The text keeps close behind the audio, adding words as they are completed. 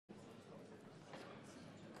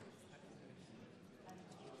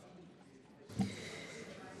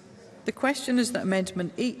The question is that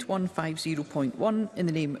Amendment 8150.1 in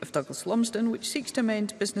the name of Douglas Lumsden, which seeks to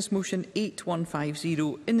amend Business Motion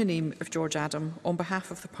 8150 in the name of George Adam on behalf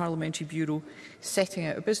of the Parliamentary Bureau setting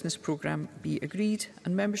out a business programme, be agreed,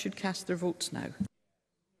 and members should cast their votes now.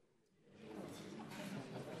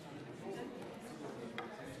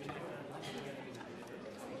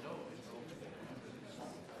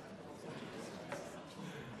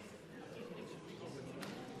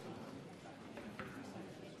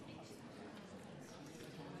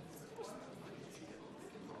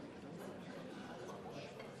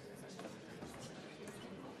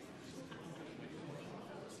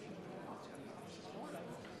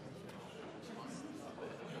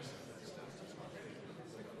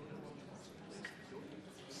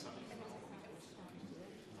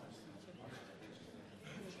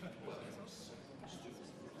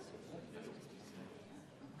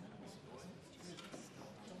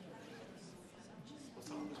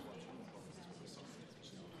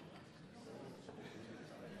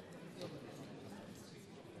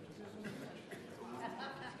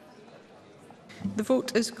 The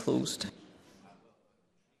vote is closed.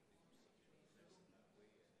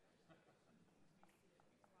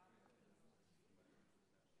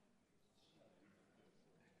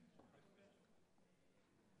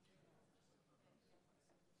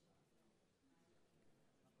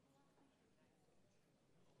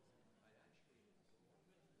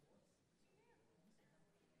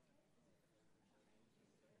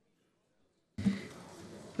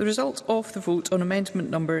 The result of the vote on amendment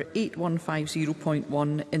number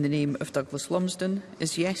 8150.1 in the name of Douglas Lumsden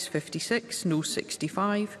is yes 56, no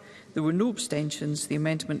 65. There were no abstentions. The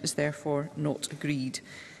amendment is therefore not agreed.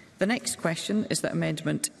 The next question is that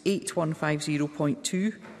amendment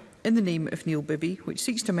 8150.2 in the name of Neil Bibby, which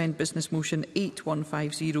seeks to amend Business Motion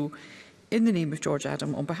 8150 in the name of George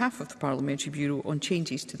Adam on behalf of the Parliamentary Bureau on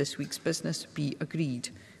changes to this week's business, be agreed.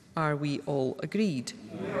 Are we all agreed?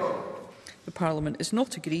 No. The Parliament is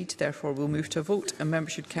not agreed, therefore we'll move to a vote and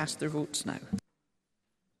members should cast their votes now.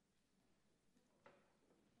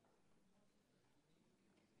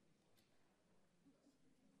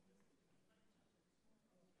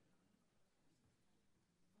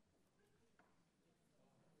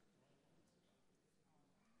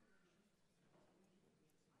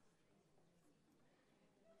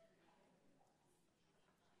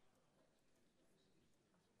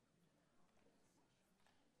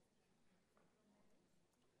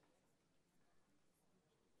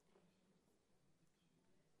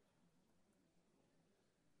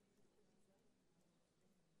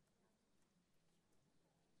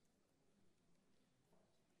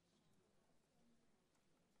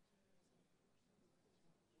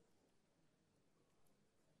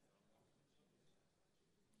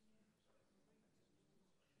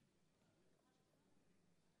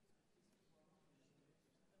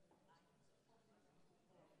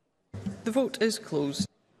 The vote is closed.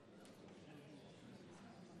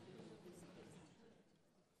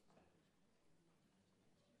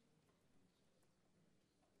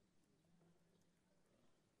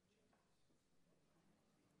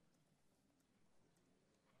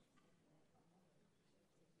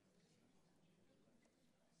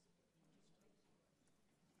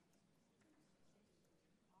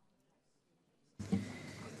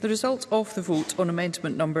 The result of the vote on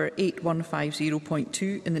amendment number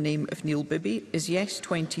 8150.2 in the name of Neil Bibby is yes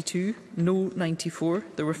 22, no 94.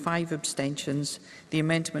 There were 5 abstentions. The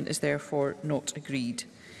amendment is therefore not agreed.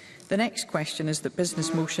 The next question is that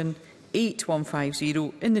Business Motion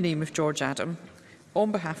 8150 in the name of George Adam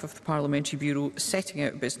on behalf of the Parliamentary Bureau setting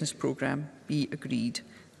out a business programme be agreed.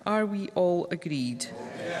 Are we all agreed?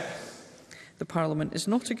 Yes. The Parliament is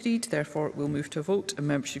not agreed, therefore we'll move to a vote and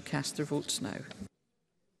members should cast their votes now.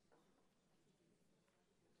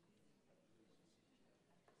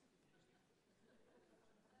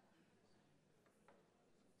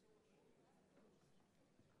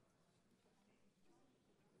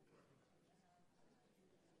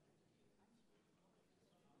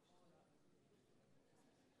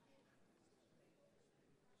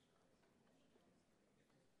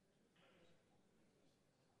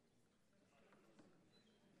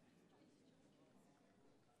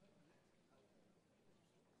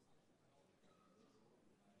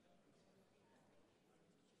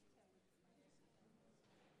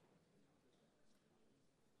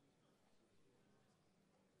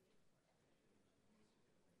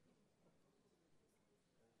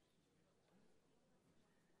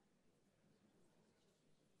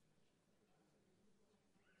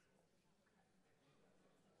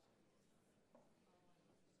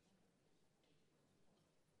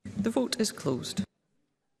 The vote is closed.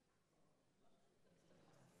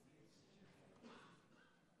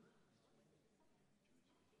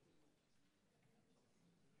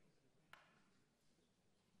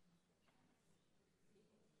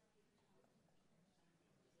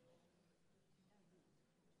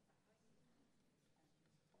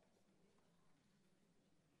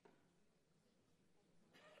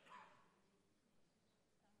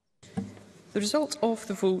 The result of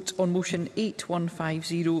the vote on motion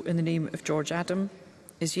 8150 in the name of George Adam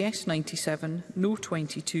is yes 97, no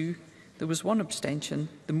 22. There was one abstention.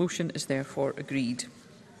 The motion is therefore agreed.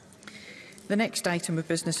 The next item of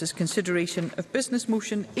business is consideration of business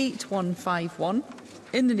motion 8151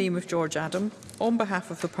 in the name of George Adam on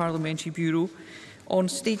behalf of the Parliamentary Bureau on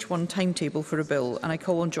Stage 1 timetable for a bill, and I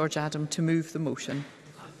call on George Adam to move the motion.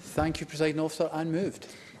 Thank you, Presiding Officer, and moved.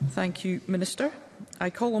 Thank you, Minister. I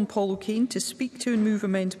call on Paul O'Kane to speak to and move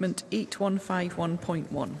amendment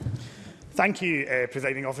 8151.1. Thank you,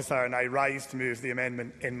 Presiding Officer, and I rise to move the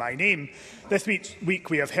amendment in my name. This week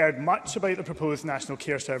we have heard much about the proposed National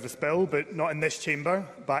Care Service Bill, but not in this chamber,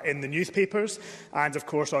 but in the newspapers and, of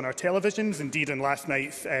course, on our televisions. Indeed, in last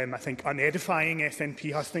night's, I think, unedifying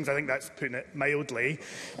SNP hustings. I think that's putting it mildly.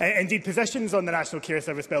 Indeed, positions on the National Care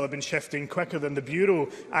Service Bill have been shifting quicker than the Bureau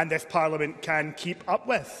and this Parliament can keep up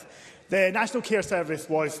with. The National Care Service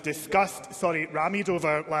was rammied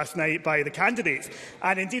over last night by the candidates,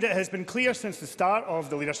 and indeed it has been clear since the start of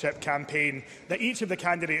the leadership campaign that each of the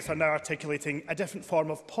candidates are now articulating a different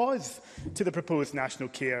form of pause to the proposed National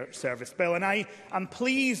Care Service Bill. And I am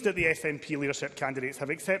pleased that the SNP leadership candidates have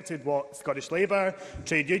accepted what Scottish Labour,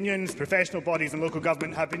 trade unions, professional bodies and local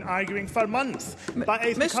government have been arguing for months.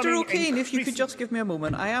 Mr O'Kane, if you could just give me a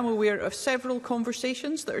moment. I am aware of several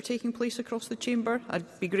conversations that are taking place across the chamber.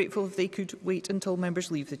 I'd be grateful if they could wait until members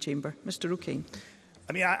leave the chamber. Mr O'Kane.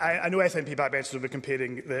 I mean, I know SNP backbenchers will be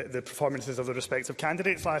comparing the performances of the respective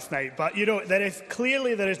candidates last night, but, you know, there is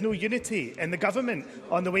no unity in the government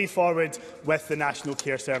on the way forward with the National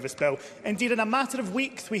Care Service Bill. Indeed, in a matter of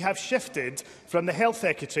weeks, we have shifted from the Health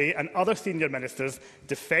Secretary and other senior ministers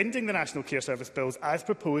defending the National Care Service Bills as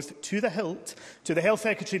proposed to the hilt, to the Health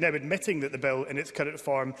Secretary now admitting that the bill in its current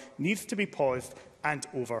form needs to be paused and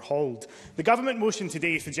overhauled. The Government motion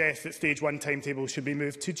today suggests that Stage 1 timetable should be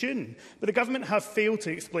moved to June, but the Government have failed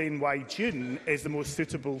to explain why June is the most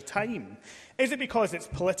suitable time. Is it because it's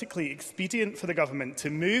politically expedient for the Government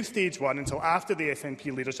to move Stage 1 until after the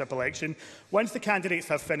SNP leadership election, once the candidates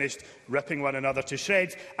have finished ripping one another to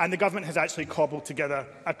shreds and the Government has actually cobbled together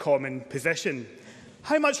a common position?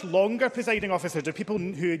 How much longer, Presiding Officer, do people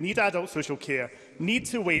who need adult social care need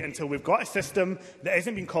to wait until we've got a system that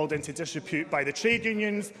isn't being called into disrepute by the trade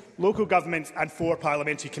unions, local governments and 4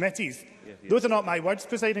 parliamentary committees? Those are not my words,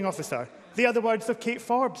 Presiding Officer. They are the words of Kate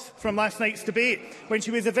Forbes from last night's debate when she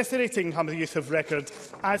was eviscerating Humza Yousaf's record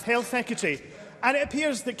as Health Secretary. And it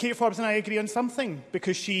appears that Kate Forbes and I agree on something,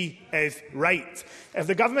 because she is right. If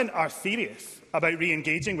the Government are serious about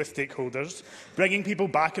re-engaging with stakeholders, bringing people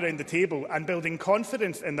back around the table and building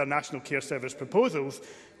confidence in their National Care Service proposals,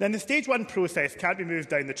 then the Stage 1 process can't be moved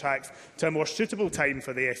down the tracks to a more suitable time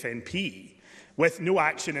for the SNP. With no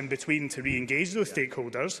action in between to re-engage those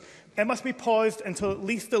stakeholders, it must be paused until at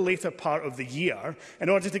least the later part of the year in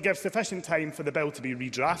order to give sufficient time for the bill to be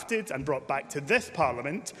redrafted and brought back to this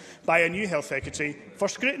Parliament by a new Health Secretary for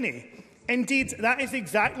scrutiny. Indeed, that is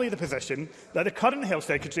exactly the position that the current Health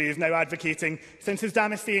Secretary is now advocating since his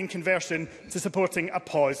Damascenes conversion to supporting a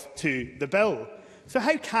pause to the bill. So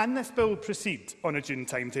how can this bill proceed on a June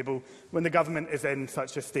timetable when the Government is in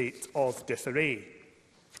such a state of disarray?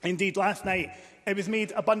 Indeed, last night it was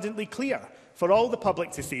made abundantly clear for all the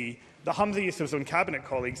public to see that Humza Yousaf's own Cabinet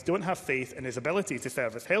colleagues don't have faith in his ability to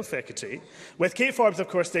serve as Health Secretary, with Kate Forbes, of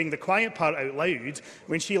course, saying the quiet part out loud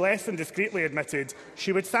when she less than discreetly admitted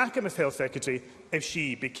she would sack him as Health Secretary if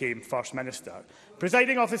she became First Minister.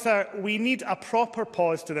 Presiding Officer, we need a proper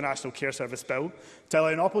pause to the National Care Service Bill to allow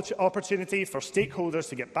an opportunity for stakeholders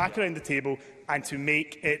to get back around the table and to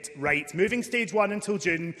make it right. Moving Stage 1 until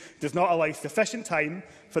June does not allow sufficient time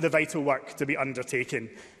for the vital work to be undertaken.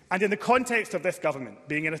 And in the context of this Government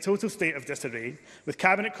being in a total state of disarray, with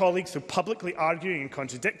Cabinet colleagues so publicly arguing and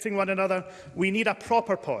contradicting one another, we need a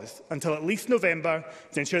proper pause until at least November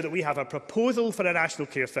to ensure that we have a proposal for a National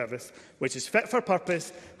Care Service which is fit for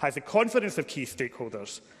purpose, has the confidence of key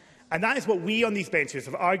stakeholders. And that is what we on these benches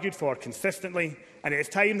have argued for consistently, and it is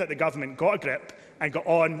time that the Government got a grip and got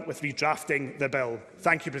on with redrafting the bill.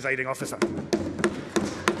 Thank you, Presiding Officer.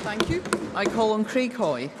 Thank you. I call on Craig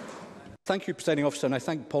Hoy. Thank you, Presiding Officer, and I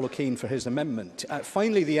thank Paul O'Kane for his amendment.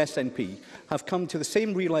 Finally, the SNP have come to the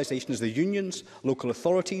same realisation as the unions, local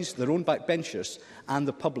authorities, their own backbenchers and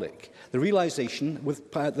the public. The realisation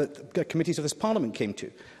that the committees of this Parliament came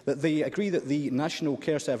to, that they agree that the National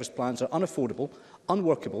Care Service plans are unaffordable,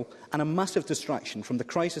 unworkable and a massive distraction from the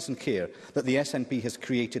crisis and care that the SNP has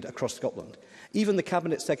created across Scotland. Even the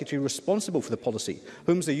Cabinet Secretary responsible for the policy,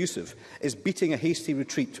 Humza Yousaf, is beating a hasty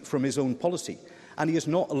retreat from his own policy. And he is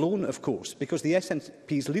not alone, of course, because the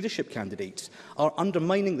SNP's leadership candidates are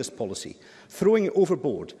undermining this policy, throwing it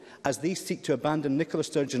overboard as they seek to abandon Nicola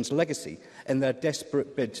Sturgeon's legacy in their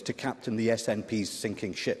desperate bid to captain the SNP's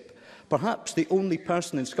sinking ship. Perhaps the only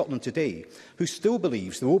person in Scotland today who still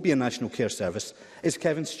believes there will be a national care service is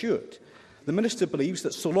Kevin Stewart. The Minister believes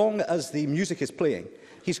that so long as the music is playing,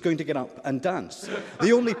 he's going to get up and dance.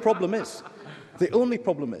 The only problem is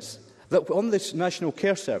that on this National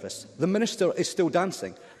Care Service, the Minister is still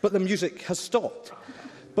dancing, but the music has stopped.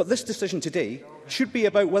 But this decision today should be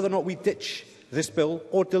about whether or not we ditch this bill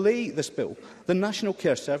or delay this bill. The National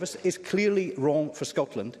Care Service is clearly wrong for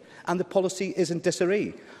Scotland, and the policy is in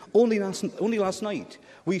disarray. Only last night,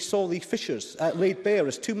 we saw the Fishers laid bare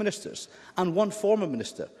as 2 ministers and 1 former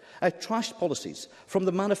minister trashed policies from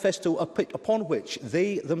the manifesto upon which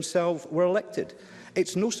they themselves were elected.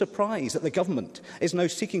 It's no surprise that the Government is now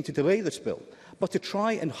seeking to delay this bill, but to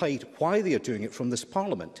try and hide why they are doing it from this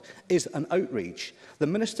Parliament is an outrage. The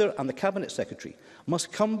Minister and the Cabinet Secretary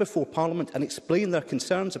must come before Parliament and explain their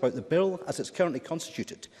concerns about the bill as it's currently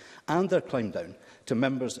constituted and their climb down to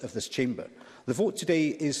members of this chamber. The vote today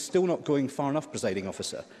is still not going far enough, Presiding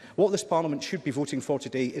Officer. What this Parliament should be voting for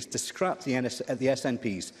today is to scrap the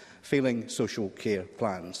SNP's failing social care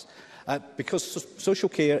plans. Because social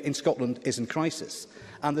care in Scotland is in crisis.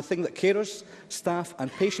 And the thing that carers, staff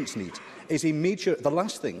and patients need is the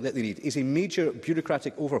last thing that they need is a major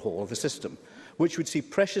bureaucratic overhaul of the system, which would see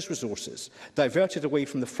precious resources diverted away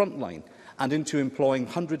from the front line and into employing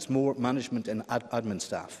hundreds more management and admin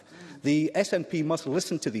staff. The SNP must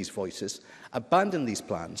listen to these voices, abandon these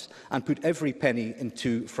plans and put every penny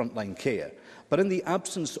into frontline care. But in the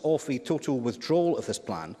absence of a total withdrawal of this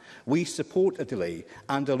plan, we support a delay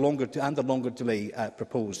and the longer delay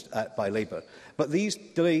proposed by Labour. But these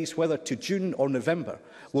delays, whether to June or November,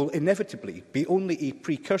 will inevitably be only a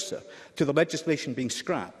precursor to the legislation being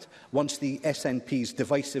scrapped once the SNP's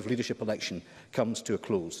divisive leadership election comes to a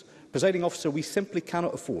close. Presiding Officer, we simply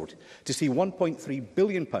cannot afford to see £1.3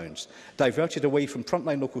 billion diverted away from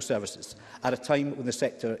frontline local services at a time when the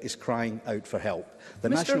sector is crying out for help. The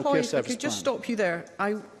National Care Service If I could just stop you there.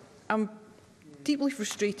 I am deeply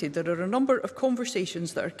frustrated. There are a number of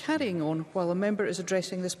conversations that are carrying on while a member is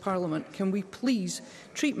addressing this Parliament. Can we please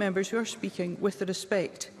treat members who are speaking with the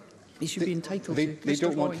respect they should be entitled to? They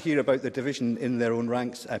don't want to hear about the division in their own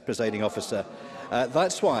ranks, Presiding Officer.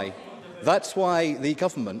 That's why the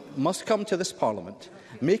Government must come to this Parliament,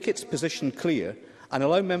 make its position clear and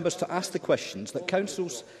allow members to ask the questions that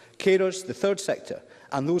councils, carers, the third sector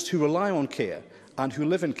and those who rely on care and who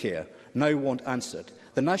live in care now want answered.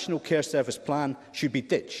 The National Care Service plan should be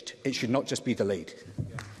ditched. It should not just be delayed.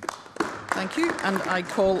 Thank you. And I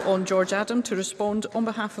call on George Adam to respond on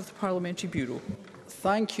behalf of the Parliamentary Bureau.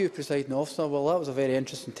 Thank you, Presiding Officer. Well, that was a very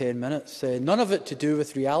interesting 10 minutes. None of it to do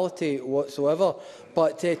with reality whatsoever,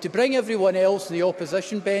 but to bring everyone else in the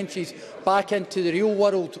opposition benches back into the real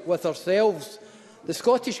world with ourselves. The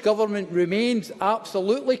Scottish Government remains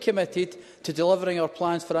absolutely committed to delivering our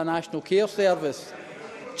plans for a national care service.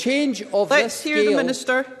 Change of this scale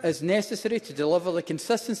is necessary to deliver the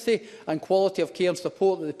consistency and quality of care and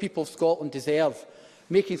support that the people of Scotland deserve,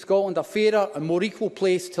 making Scotland a fairer and more equal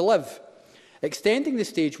place to live. Extending the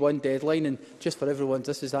Stage 1 deadline, and just for everyone,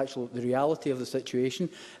 this is actually the reality of the situation,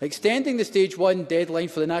 extending the Stage 1 deadline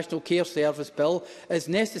for the National Care Service Bill is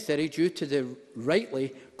necessary due to the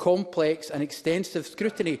rightly complex and extensive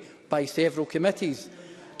scrutiny by several committees.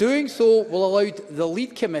 Doing so will allow the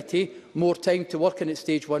lead committee more time to work on its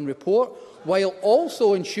Stage 1 report, while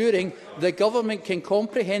also ensuring the Government can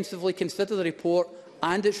comprehensively consider the report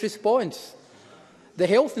and its response. The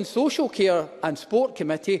Health and Social Care and Sport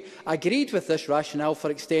Committee agreed with this rationale for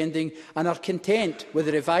extending and are content with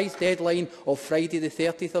the revised deadline of Friday the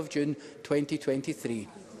 30th of June 2023.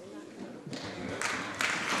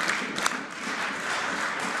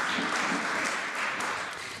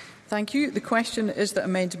 Thank you. The question is that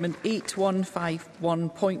Amendment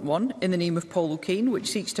 8151.1 in the name of Paul O'Kane, which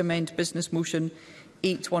seeks to amend Business Motion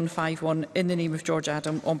 8151 in the name of George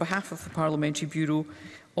Adam on behalf of the Parliamentary Bureau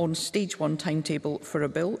on Stage 1 timetable for a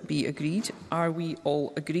bill be agreed. Are we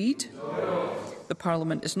all agreed? No. The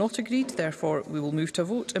Parliament is not agreed. Therefore, we will move to a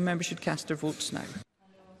vote and members should cast their votes now.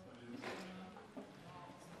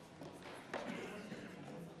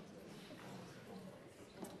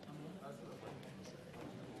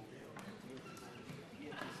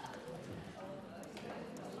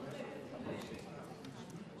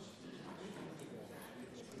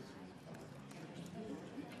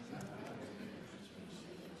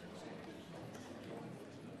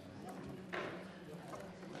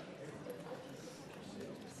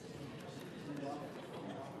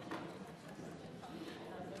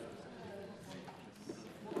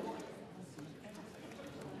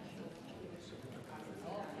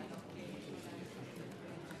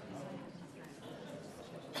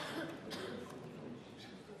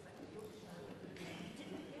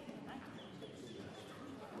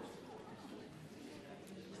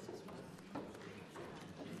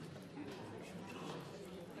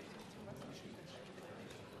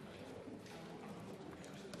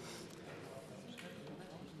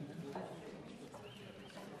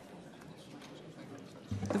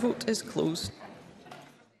 vote is closed.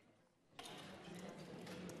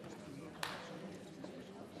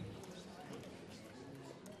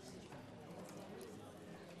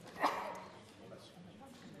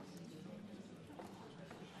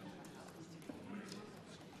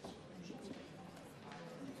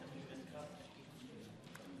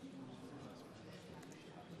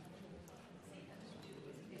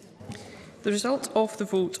 The result of the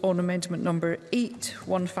vote on amendment number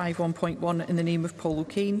 8151.1 in the name of Paul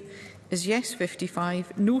O'Kane is yes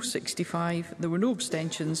 55, no 65. There were no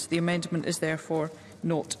abstentions. The amendment is therefore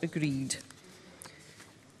not agreed.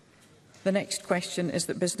 The next question is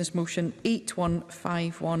that business motion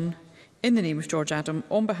 8151 in the name of George Adam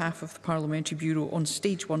on behalf of the Parliamentary Bureau on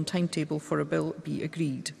stage 1 timetable for a bill be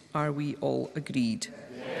agreed. Are we all agreed?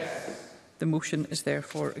 Yes. The motion is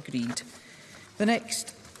therefore agreed. The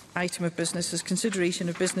next item of business is consideration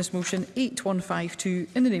of business motion 8152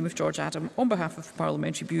 in the name of George Adam on behalf of the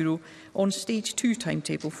Parliamentary Bureau on stage 2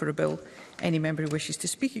 timetable for a bill. Any member who wishes to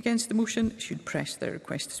speak against the motion should press their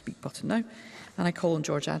request to speak button now. And I call on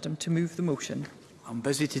George Adam to move the motion. I'm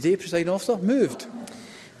busy today, Presiding Officer. Moved.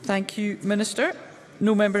 Thank you, Minister.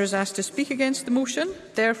 No member is asked to speak against the motion.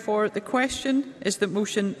 Therefore, the question is that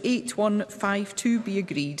motion 8152 be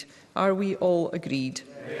agreed. Are we all agreed?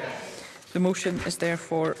 Yes. The motion is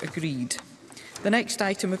therefore agreed. The next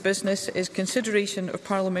item of business is consideration of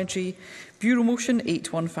Parliamentary Bureau Motion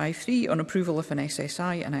 8153 on approval of an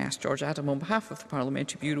SSI, and I ask George Adam on behalf of the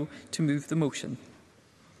Parliamentary Bureau to move the motion.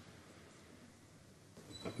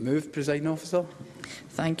 Moved, Presiding Officer.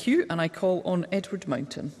 Thank you, and I call on Edward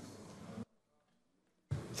Mountain.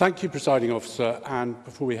 Thank you, Presiding Officer. And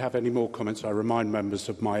before we have any more comments, I remind members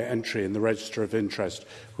of my entry in the Register of Interest,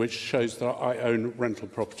 which shows that I own rental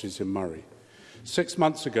properties in Murray. 6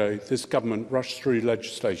 months ago, this government rushed through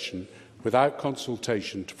legislation without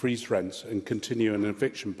consultation to freeze rents and continue an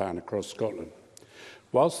eviction ban across Scotland.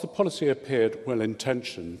 Whilst the policy appeared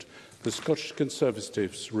well-intentioned, the Scottish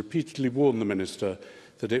Conservatives repeatedly warned the Minister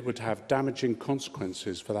that it would have damaging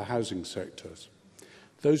consequences for the housing sectors.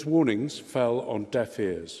 Those warnings fell on deaf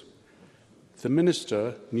ears. The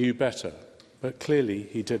Minister knew better, but clearly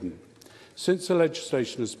he didn't. Since the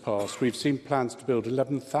legislation has passed, we've seen plans to build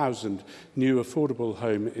 11,000 new affordable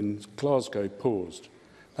homes in Glasgow paused.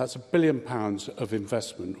 That's £1 billion of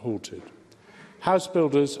investment halted. House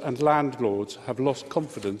builders and landlords have lost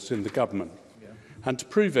confidence in the government. And to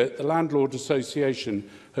prove it, the Landlord Association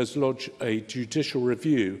has lodged a judicial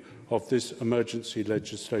review of this emergency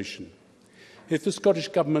legislation. If the Scottish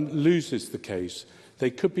Government loses the case, they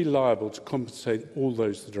could be liable to compensate all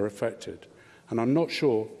those that are affected. And I'm not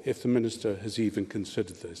sure if the Minister has even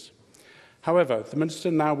considered this. However, the Minister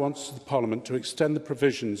now wants the Parliament to extend the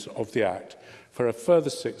provisions of the Act for a further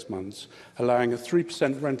 6 months, allowing a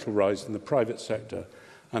 3% rental rise in the private sector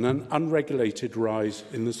and an unregulated rise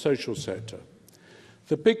in the social sector.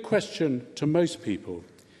 The big question to most people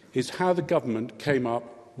is how the Government came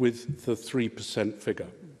up with the 3% figure.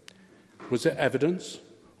 Was it evidence,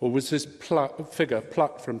 or was this figure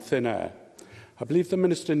plucked from thin air? I believe the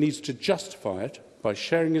Minister needs to justify it by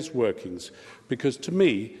sharing his workings, because to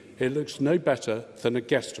me it looks no better than a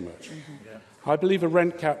guesstimate. I believe a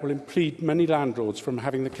rent cap will impede many landlords from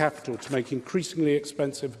having the capital to make increasingly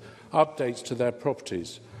expensive updates to their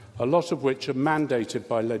properties, a lot of which are mandated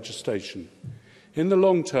by legislation. In the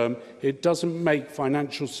long term, it doesn't make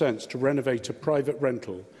financial sense to renovate a private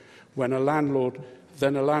rental when a landlord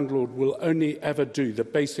will only ever do the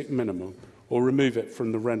basic minimum or remove it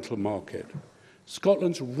from the rental market.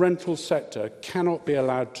 Scotland's rental sector cannot be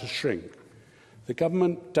allowed to shrink. The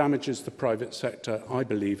government damages the private sector, I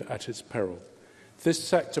believe, at its peril. This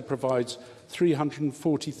sector provides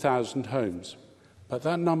 340,000 homes, but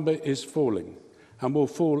that number is falling and will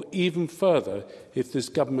fall even further if this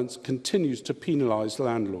government continues to penalise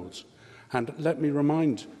landlords. And let me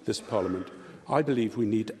remind this Parliament, I believe we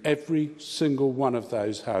need every single one of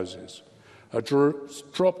those houses. A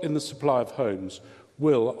drop in the supply of homes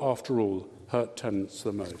will, after all, hurt tenants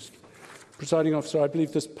the most. Presiding Officer, I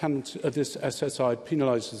believe this SSI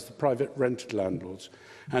penalises the private rented landlords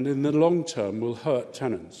and in the long term will hurt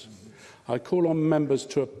tenants. I call on members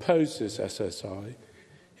to oppose this SSI.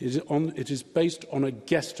 It is based on a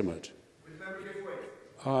guesstimate.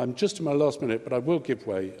 I'm just in my last minute, but I will give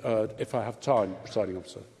way if I have time, Presiding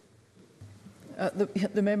Officer.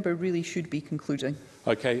 The member really should be concluding.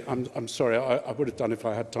 Okay, I'm sorry. I would have done if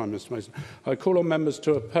I had time, Mr Mason. I call on members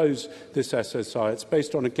to oppose this SSI. It's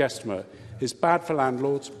based on a guesstimate. It's bad for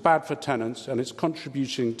landlords, bad for tenants, and it's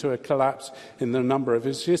contributing to a collapse in the number of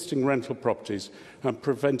existing rental properties and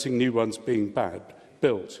preventing new ones being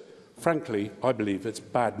built. Frankly, I believe it's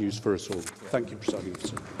bad news for us all. Thank you, Presiding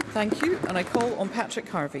Officer. Thank you. And I call on Patrick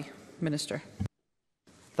Harvey. Minister.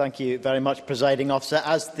 Thank you very much, Presiding Officer.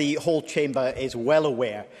 As the whole Chamber is well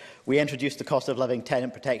aware, we introduced the Cost of Living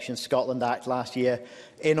Tenant Protection Scotland Act last year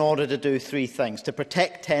in order to do three things: to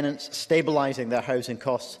protect tenants, stabilising their housing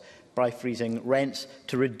costs by freezing rents,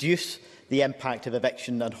 to reduce the impact of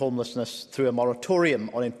eviction and homelessness through a moratorium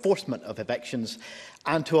on enforcement of evictions,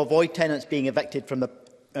 and to avoid tenants being evicted from the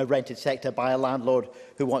rented sector by a landlord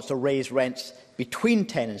who wants to raise rents between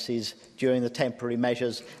tenancies during the temporary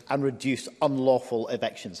measures and reduce unlawful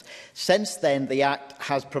evictions. Since then, the Act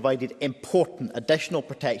has provided important additional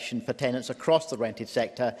protection for tenants across the rented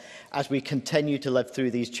sector as we continue to live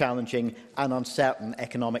through these challenging and uncertain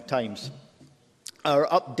economic times. Our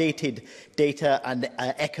updated data and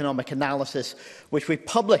economic analysis, which we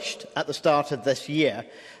published at the start of this year,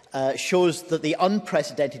 shows that the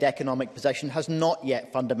unprecedented economic position has not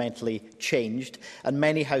yet fundamentally changed, and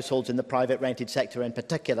many households in the private rented sector in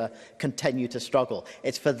particular continue to struggle.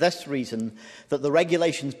 It's for this reason that the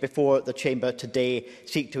regulations before the Chamber today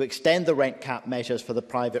seek to extend the rent cap measures for the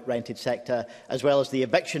private rented sector, as well as the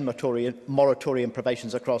eviction moratorium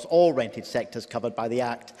provisions across all rented sectors covered by the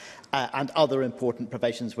Act, and other important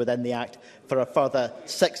provisions within the Act for a further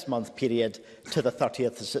 6-month period to the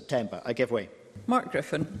 30th of September. I give way. Mark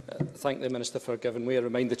Griffin. Thank the Minister for giving way. I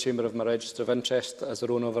remind the Chamber of my register of interest as their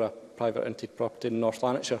own over a private rented property in North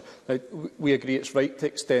Lanarkshire. Now, we agree it's right to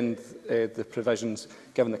extend the provisions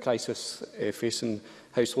given the crisis facing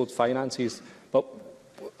household finances. But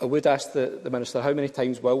I would ask the Minister, how many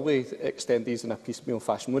times will we extend these in a piecemeal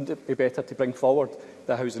fashion? Wouldn't it be better to bring forward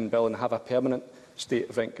the housing bill and have a permanent state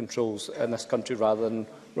of rent controls in this country rather than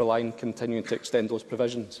rely on continuing to extend those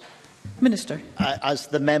provisions? Minister. As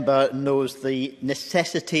the member knows, the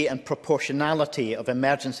necessity and proportionality of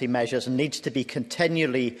emergency measures needs to be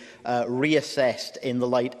continually reassessed in the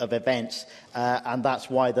light of events, and that's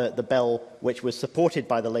why the bill, which was supported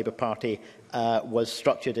by the Labour Party, was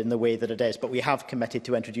structured in the way that it is. But we have committed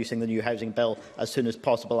to introducing the new housing bill as soon as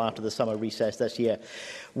possible after the summer recess this year.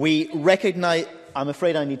 We recognise... I'm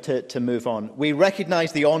afraid I need to move on. We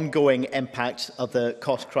recognise the ongoing impacts of the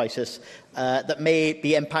cost crisis that may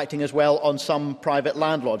be impacting as well on some private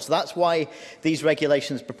landlords. That's why these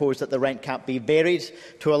regulations propose that the rent cap be varied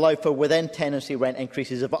to allow for within-tenancy rent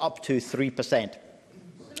increases of up to 3%.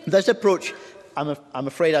 This approach, I'm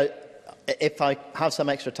afraid, if I have some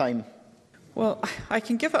extra time... Well, I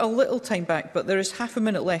can give it a little time back, but there is half a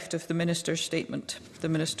minute left of the Minister's statement. The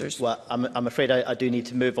Minister's. Well, I'm afraid I do need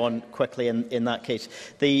to move on quickly in that case.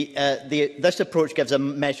 This approach gives a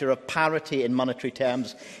measure of parity in monetary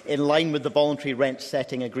terms, in line with the voluntary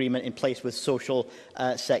rent-setting agreement in place with social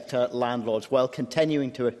sector landlords, while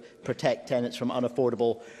continuing to protect tenants from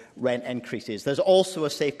unaffordable rent increases. There's also a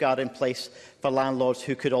safeguard in place for landlords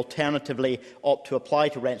who could alternatively opt to apply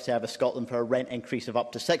to Rent Service Scotland for a rent increase of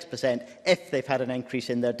up to 6% if they've had an increase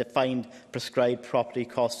in their defined prescribed property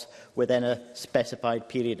costs within a specified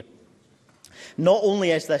period. Not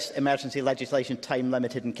only is this emergency legislation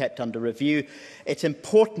time-limited and kept under review, it's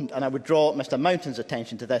important, and I would draw Mr Mountain's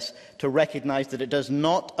attention to this, to recognise that it does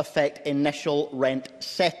not affect initial rent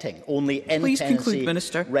setting, only in-tenancy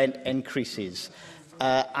rent increases.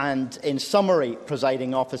 And in summary,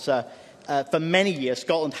 Presiding Officer, for many years,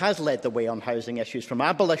 Scotland has led the way on housing issues, from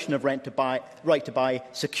abolition of right to buy,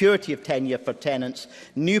 security of tenure for tenants,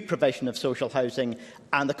 new provision of social housing,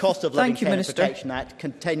 and the Cost of Living Tenant Protection Act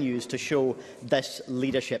continues to show this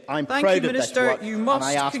leadership. I'm proud of this work, and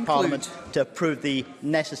I ask Parliament to approve the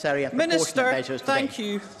necessary and proportionate measures today. Thank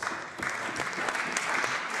you.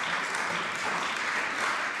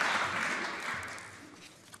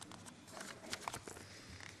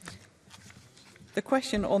 The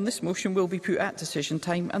question on this motion will be put at decision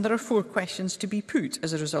time, and there are 4 questions to be put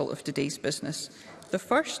as a result of today's business. The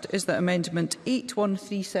first is that Amendment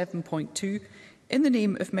 8137.2, in the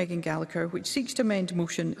name of Megan Gallagher, which seeks to amend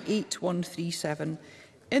Motion 8137,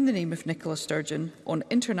 in the name of Nicola Sturgeon, on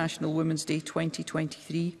International Women's Day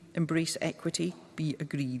 2023, Embrace Equity, be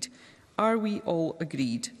agreed. Are we all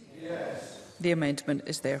agreed? Yes. The amendment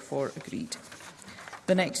is therefore agreed.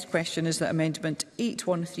 The next question is that Amendment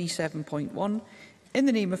 8137.1, in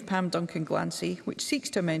the name of Pam Duncan-Glancy, which seeks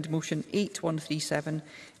to amend Motion 8137,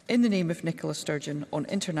 in the name of Nicola Sturgeon, on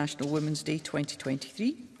International Women's Day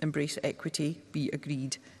 2023, Embrace Equity, be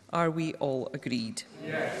agreed. Are we all agreed?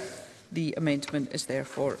 Yes. The amendment is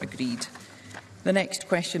therefore agreed. The next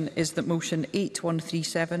question is that Motion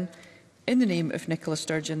 8137, in the name of Nicola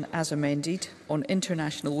Sturgeon, as amended, on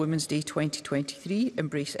International Women's Day 2023,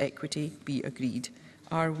 Embrace Equity, be agreed.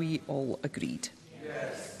 Are we all agreed?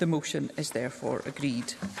 Yes. The motion is therefore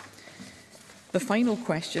agreed. The final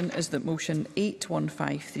question is that motion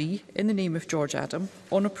 8153, in the name of George Adam,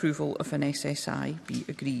 on approval of an SSI, be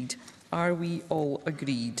agreed. Are we all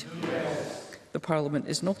agreed? Yes. The Parliament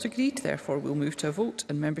is not agreed, therefore we'll move to a vote,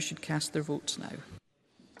 and members should cast their votes now.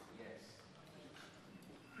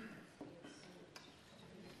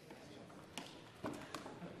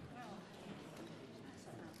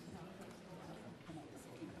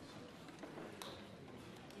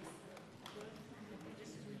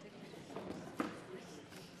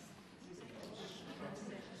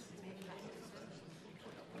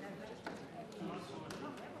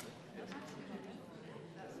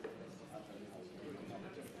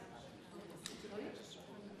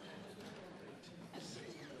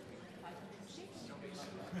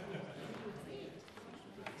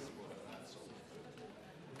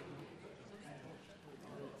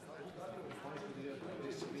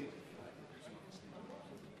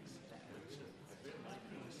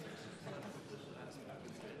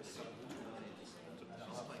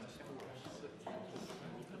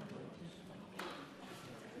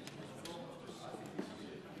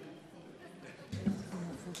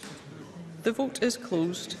 The vote is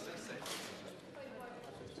closed.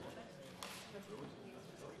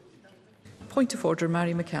 Point of order,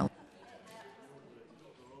 Mary McCallum.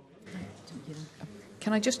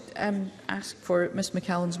 Can I just ask for Ms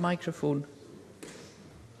McCallum's microphone?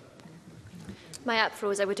 My app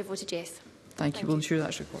froze. I would have voted yes. Thank you. We'll ensure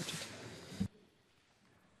that's recorded.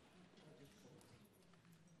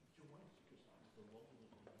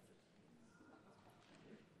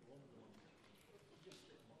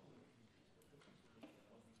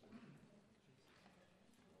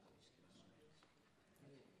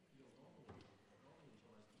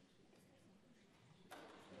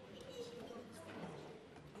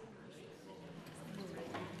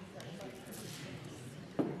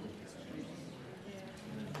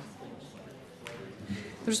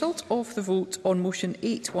 The result of the vote on motion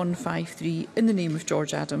 8153 in the name of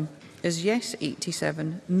George Adam is yes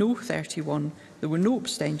 87, no 31. There were no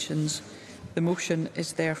abstentions. The motion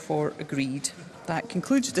is therefore agreed. That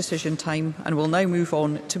concludes decision time, and we'll now move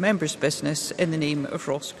on to members' business in the name of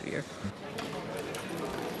Ross Greer.